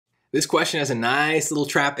This question has a nice little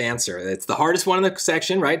trap answer. It's the hardest one in the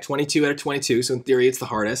section, right? 22 out of 22, so in theory it's the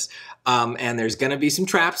hardest. And there's gonna be some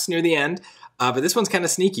traps near the end, but this one's kind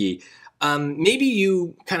of sneaky. Maybe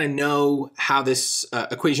you kind of know how this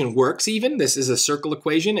equation works even. This is a circle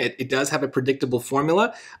equation. It does have a predictable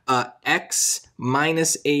formula. X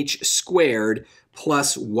minus h squared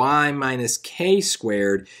plus y minus k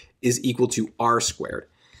squared is equal to r squared.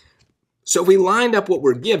 So if we lined up what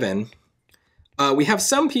we're given, we have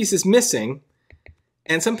some pieces missing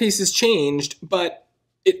and some pieces changed, but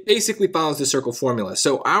it basically follows the circle formula.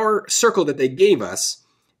 So our circle that they gave us,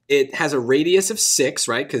 it has a radius of 6,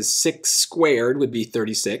 right? Because 6 squared would be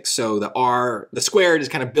 36. So the squared is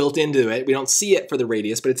kind of built into it. We don't see it for the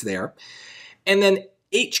radius, but it's there. And then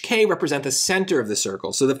HK represent the center of the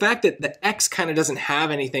circle. So the fact that the X kind of doesn't have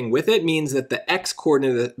anything with it means that the X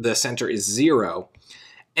coordinate of the center is 0.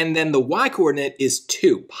 And then the y coordinate is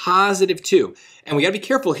 2, positive 2. And we gotta be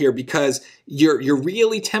careful here because you're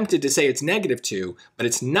really tempted to say it's negative 2, but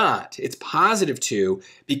it's not. It's positive 2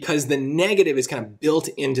 because the negative is kind of built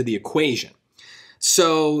into the equation.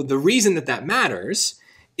 So the reason that that matters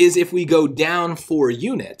is if we go down 4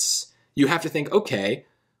 units, you have to think, okay,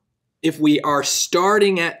 if we are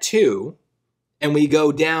starting at 2 and we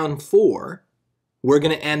go down 4, we're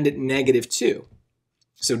gonna end at negative 2.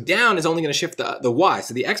 So down is only going to shift the y,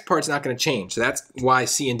 so the x part's not going to change. So that's why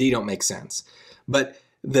C and D don't make sense. But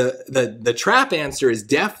the trap answer is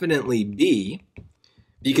definitely B,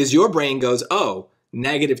 because your brain goes, oh,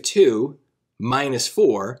 negative 2 minus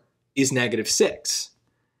 4 is negative 6.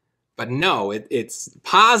 But no, it's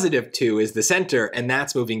positive 2 is the center, and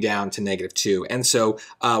that's moving down to negative 2. And so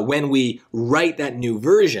when we write that new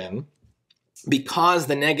version, because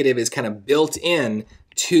the negative is kind of built in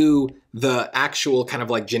to the actual kind of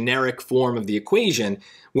like generic form of the equation,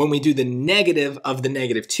 when we do the negative of the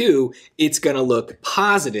negative 2, it's going to look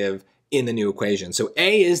positive in the new equation. So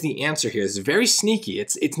A is the answer here. It's very sneaky.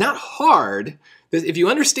 It's not hard. If you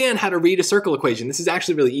understand how to read a circle equation, this is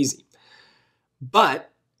actually really easy.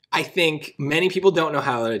 But I think many people don't know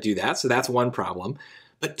how to do that, so that's one problem.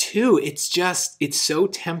 But two, it's so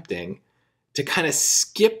tempting to kind of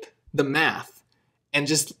skip the math and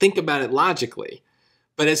just think about it logically.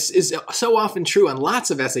 But it's so often true on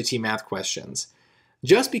lots of SAT math questions.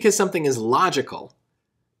 Just because something is logical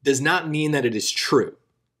does not mean that it is true,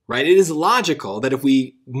 right? It is logical that if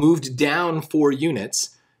we moved down 4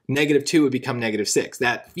 units, negative 2 would become negative 6.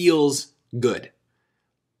 That feels good.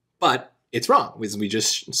 But it's wrong, as we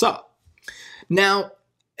just saw. Now,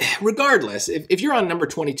 regardless, if you're on number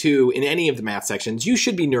 22 in any of the math sections, you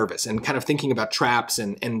should be nervous and kind of thinking about traps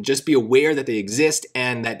and just be aware that they exist,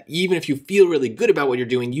 and that even if you feel really good about what you're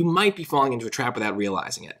doing, you might be falling into a trap without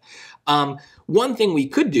realizing it. One thing we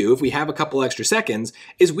could do, if we have a couple extra seconds,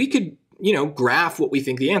 is we could, graph what we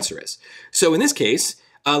think the answer is. So in this case,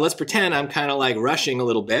 let's pretend I'm kind of like rushing a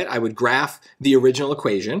little bit. I would graph the original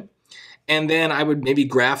equation, and then I would maybe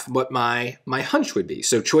graph what my hunch would be.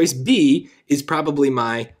 So choice B is probably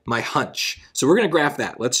my hunch. So we're going to graph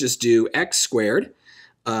that. Let's just do x squared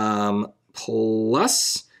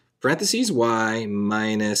plus parentheses y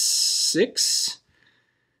minus 6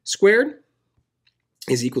 squared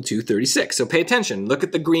is equal to 36. So pay attention. Look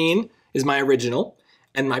at the green is my original,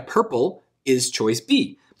 and my purple is choice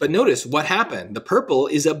B. But notice what happened. The purple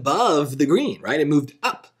is above the green, right? It moved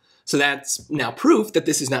up. So that's now proof that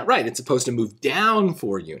this is not right. It's supposed to move down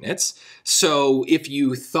 4 units. So if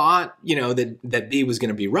you thought, that B was going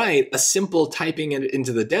to be right, a simple typing it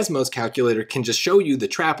into the Desmos calculator can just show you the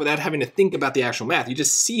trap without having to think about the actual math. You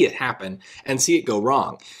just see it happen and see it go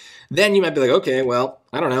wrong. Then you might be like, okay, well,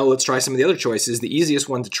 I don't know. Let's try some of the other choices. The easiest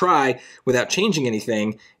one to try without changing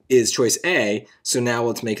anything is choice A. So now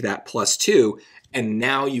let's make that plus 2. And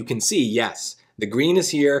now you can see, yes, the green is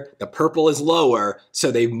here, the purple is lower,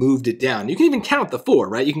 so they've moved it down. You can even count the 4,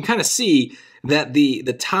 right? You can kind of see that the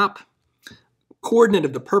top coordinate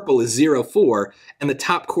of the purple is 0, 4, and the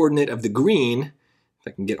top coordinate of the green, if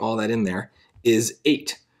I can get all that in there, is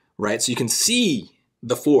 8, right? So you can see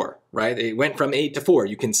the 4, right? It went from 8 to 4.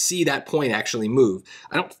 You can see that point actually move.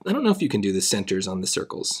 I don't know if you can do the centers on the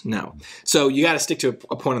circles. No. So you got to stick to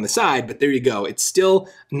a point on the side, but there you go. It's still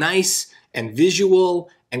nice and visual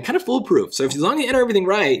and kind of foolproof. So as long as you enter everything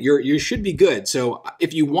right, you should be good. So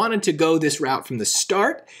if you wanted to go this route from the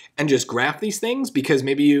start and just graph these things because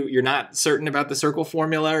maybe you're not certain about the circle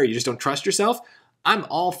formula or you just don't trust yourself, I'm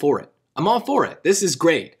all for it. I'm all for it. This is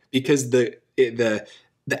great because the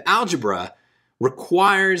algebra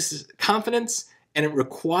requires confidence, and it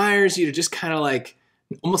requires you to just kind of like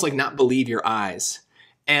almost like not believe your eyes.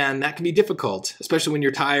 And that can be difficult, especially when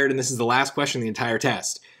you're tired and this is the last question of the entire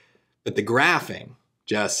test. But the graphing,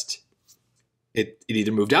 Just, it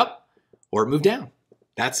either moved up or it moved down.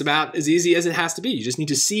 That's about as easy as it has to be. You just need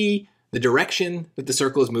to see the direction that the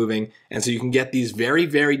circle is moving, and so you can get these very,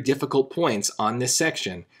 very difficult points on this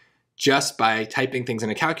section just by typing things in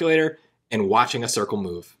a calculator and watching a circle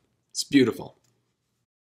move. It's beautiful.